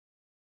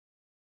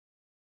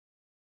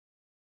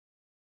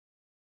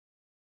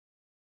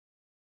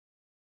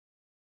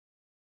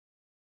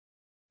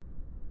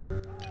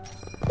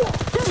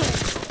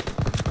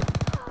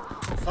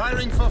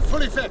Firing for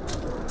full effect.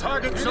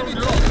 Target zone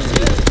locked.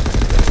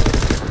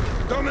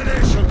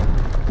 Domination.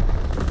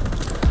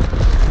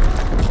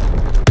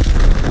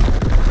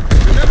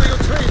 Remember your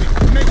training.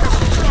 Make us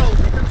proud.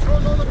 We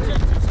control all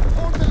objectives.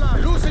 Hold the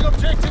line. Losing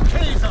objective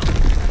Kaiser.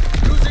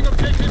 Losing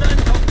objective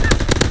Anton.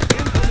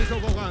 Anton is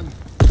overrun.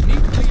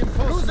 Need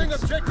reinforcements. Losing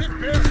objective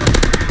Bertha.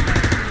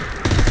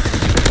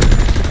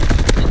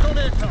 Recon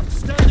aircraft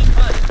standing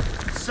by.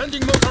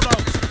 Sending motor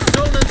out.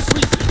 Zone and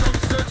sweep. Recon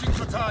searching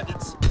for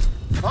targets.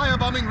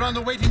 Firebombing run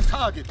awaiting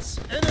targets.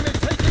 Enemy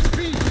taking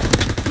B.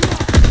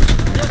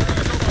 Bertha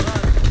is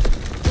overrun.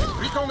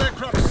 Recon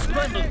aircraft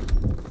scrambled.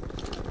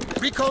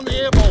 Recon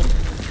airborne.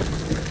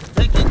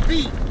 Taking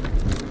B.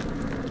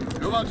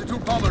 Low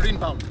altitude bomber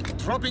inbound.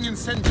 Dropping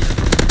incendiary.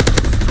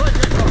 Strike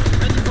aircraft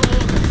ready for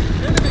orders.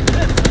 Enemy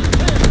captured.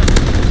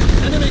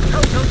 Enemy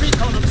counter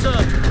recon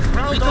observed.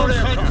 Ground recon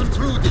fight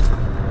concluded.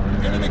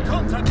 Enemy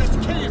contact at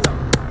Kaiser.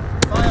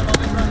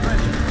 Firebombing run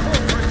ready. Call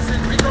for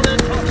incendiary. Recon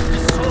aircraft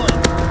destroyed.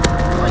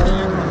 Fighting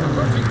aircraft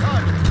approaching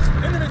target.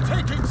 Enemy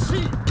taking C.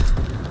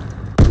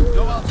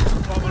 Low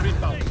altitude bomber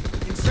inbound.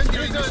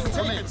 Incendiary mission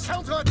commenced.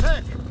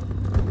 Counter-attack.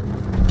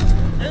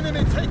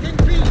 Enemy taking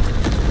B.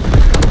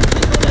 Recon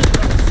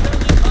aircraft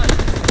standing by.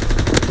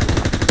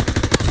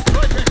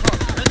 Strike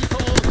aircraft ready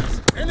for orders.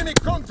 Enemy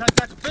contact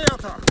at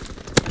Bertha.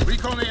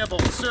 Recon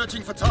airborne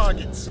searching for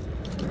targets.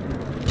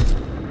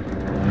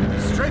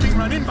 Strafing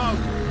run inbound.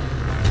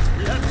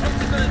 We have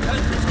tactical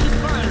advantage. Keep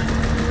firing.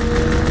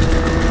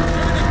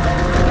 Enemy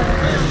contact at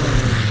Bertha.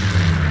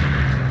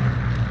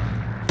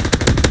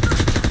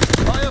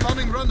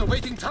 Firebombing run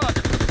awaiting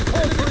target.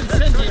 Call for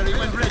incendiary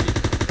when ready.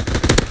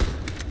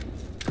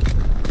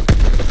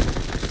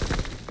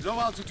 Low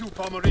altitude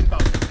bomber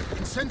inbound.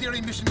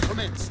 Incendiary mission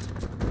commenced.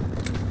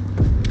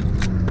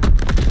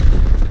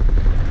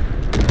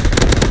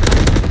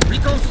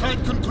 Recon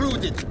fight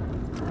concluded.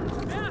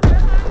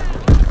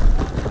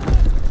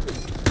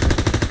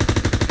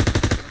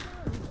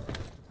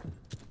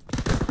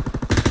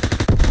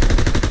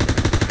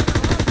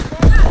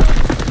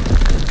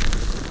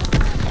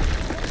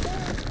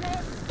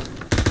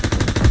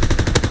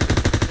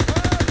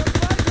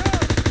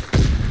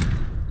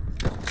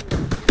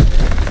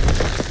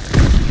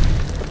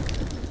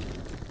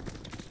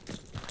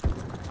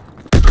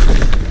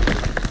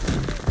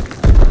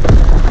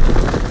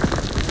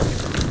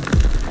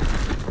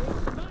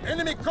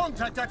 Enemy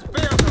contact at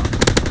Bertha.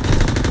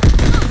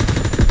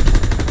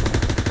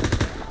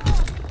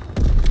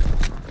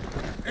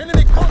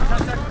 Enemy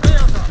contact at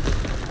Bertha.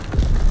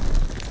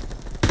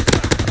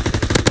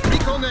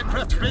 Recon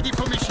aircraft ready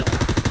for mission.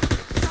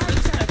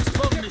 SpaceX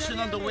bomb mission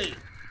underway.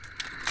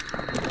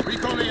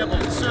 Recon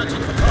airborne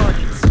searching for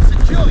targets.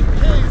 Securing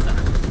Kaiser.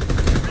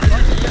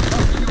 Fighting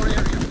aircraft in your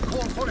area.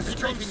 Call for a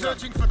strafing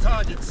searching for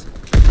targets.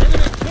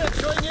 Enemy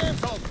capturing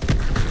Anton.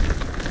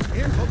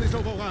 Anton is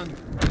overrun.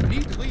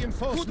 Need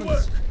reinforcements. Good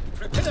work.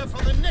 Prepare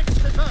for the next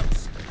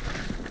advance.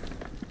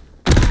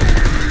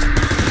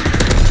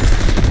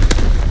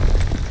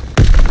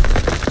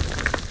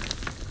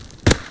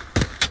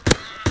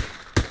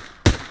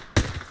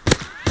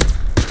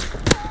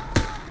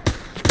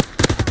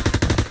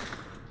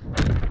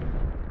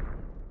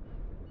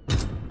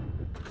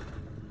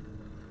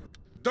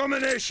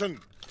 Domination.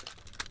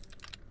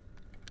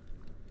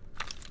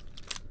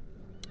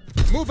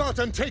 Move out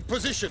and take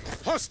position.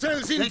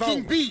 Hostiles inbound.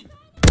 Taking B.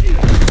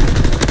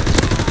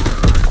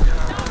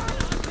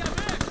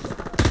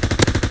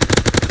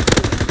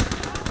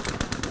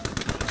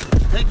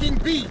 Taking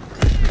B.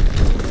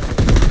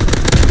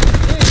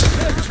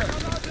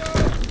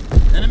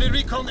 Enemy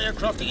recon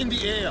aircraft in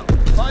the air.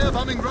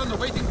 Firebombing run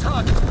awaiting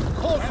target.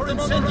 Call for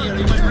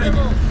incendiary when ready.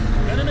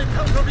 Enemy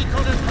counter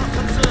recon aircraft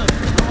observed.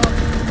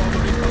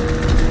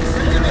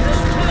 Enemy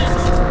destroyed.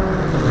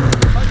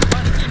 Fighter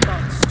pilot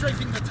inbound.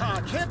 Strafing the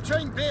target.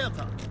 Capturing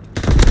Bertha.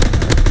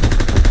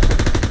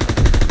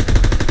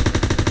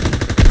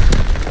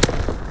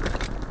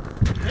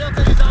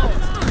 Bertha is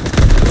ours.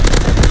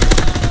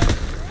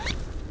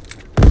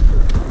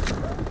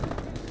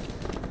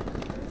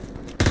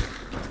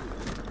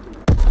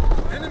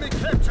 Enemy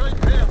capturing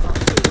Bertha.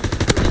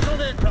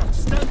 Recon aircraft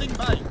standing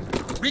by.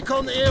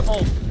 Recon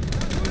airborne.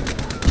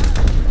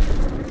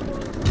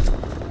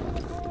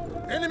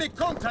 Enemy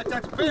contact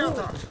at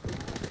Bertha.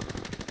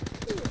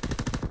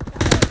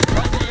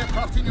 Fighting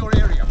aircraft in your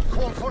area.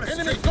 Call for a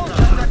enemy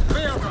contact at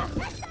Bertha.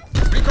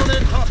 Recon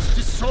aircraft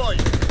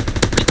destroyed.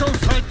 Recon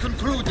fight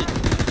concluded.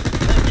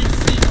 Taking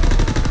C.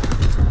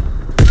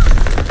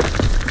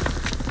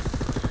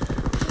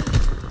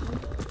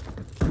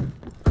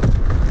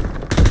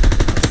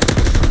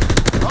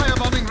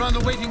 Firebombing run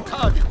awaiting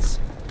targets.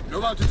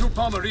 Low altitude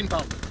bomber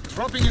inbound.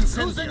 Dropping in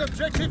losing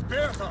objective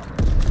Bertha.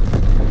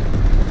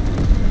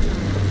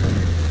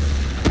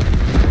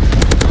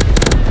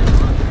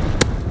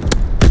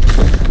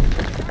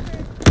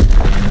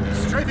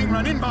 Strafing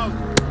run inbound.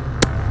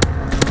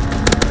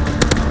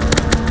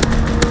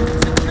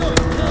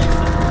 Securing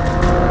Kaiser.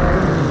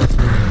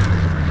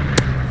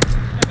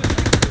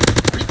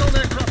 Recon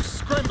aircraft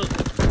scrambled.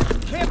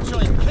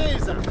 Capturing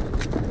Kaiser.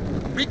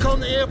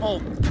 Recon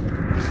airborne.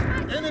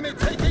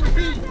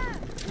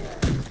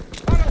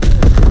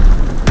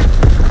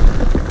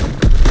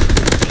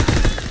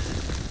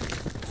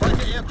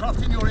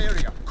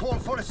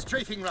 for a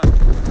strafing run.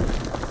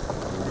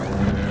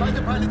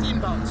 Fighter pilot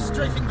inbound,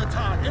 strafing the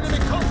target. Enemy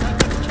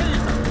contact at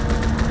Kaiser.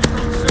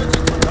 Recon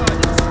searching for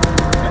targets.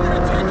 Enemy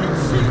taking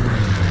C.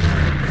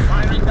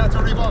 Firing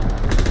battery 1.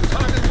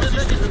 Target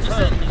position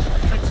descending.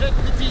 Protect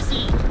the TC.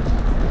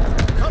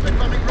 Comet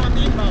bombing run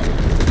inbound.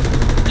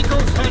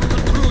 Recon fight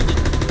concluded.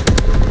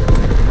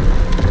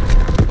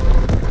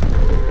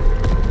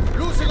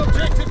 Losing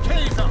objective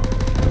Kaiser.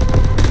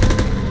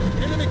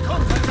 Enemy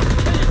contact at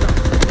Kaiser.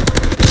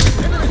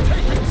 Enemy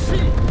taking C.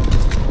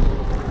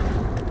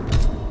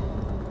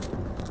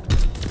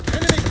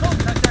 Enemy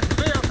contact at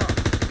Bertha.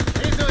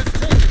 Kaiser is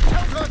taken.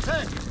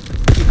 Counter-attack.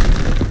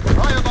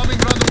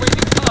 Firebombing run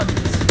awaiting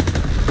targets.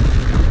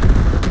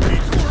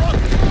 V2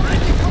 rocket,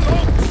 ready for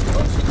launch.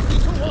 Launching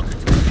V2 rocket.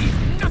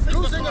 Nothing.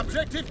 Losing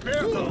objective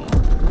Bertha.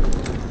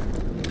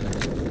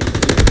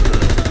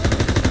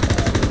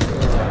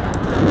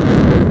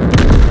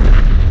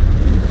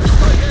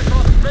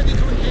 Ready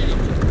to engage.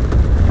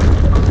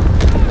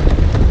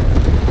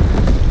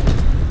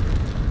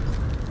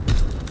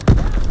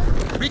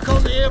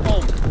 Recon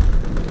airborne.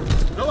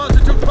 Low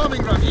altitude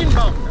bombing run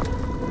inbound.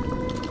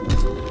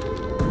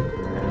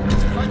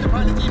 Fighter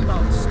pilot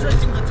inbound,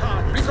 strafing the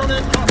target. Recon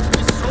aircraft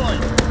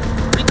destroyed.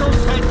 Recon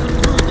flight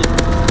concluded.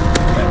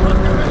 Aircraft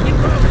carrier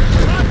inbound.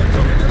 Target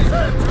from enemy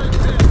third train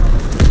there.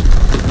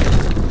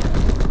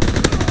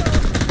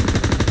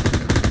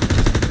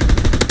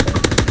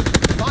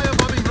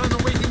 Firebombing run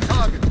awaiting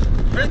target.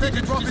 Ready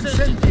to drop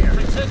incendiary.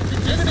 Protect the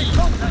enemy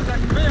contact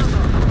at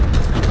Bertha.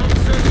 Recon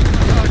searching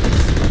for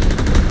targets.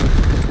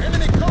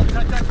 Enemy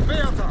contact at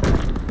Bertha.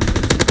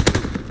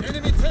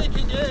 Enemy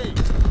taking A.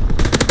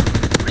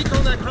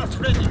 Recon aircraft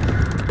ready.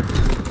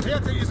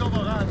 Bertha is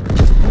overrun.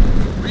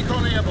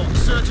 Recon airborne,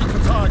 searching for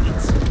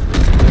targets.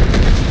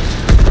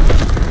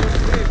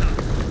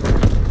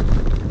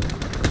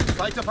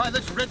 Fighter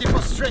pilots ready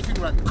for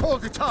strafing run. Call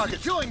the target.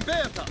 Securing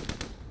Bertha.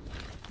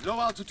 Low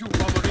altitude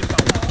bomber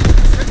inbound.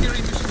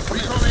 Incendiary mission.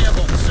 Recon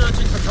airborne,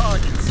 searching for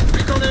targets.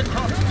 Recon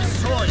aircraft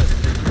destroyed.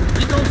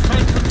 Recon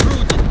fight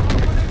concluded.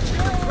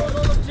 Control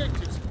all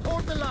objectives.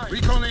 Hold the line.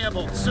 Recon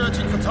airborne,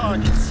 searching for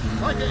targets.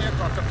 Fighter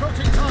aircraft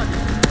approaching target.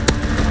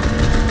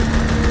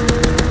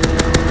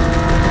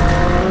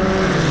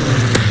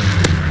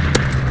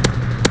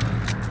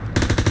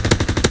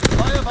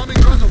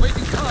 Firebombing run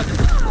awaiting target.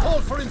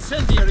 Call for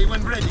incendiary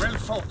when ready. Well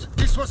fought.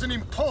 This was an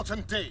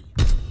important day.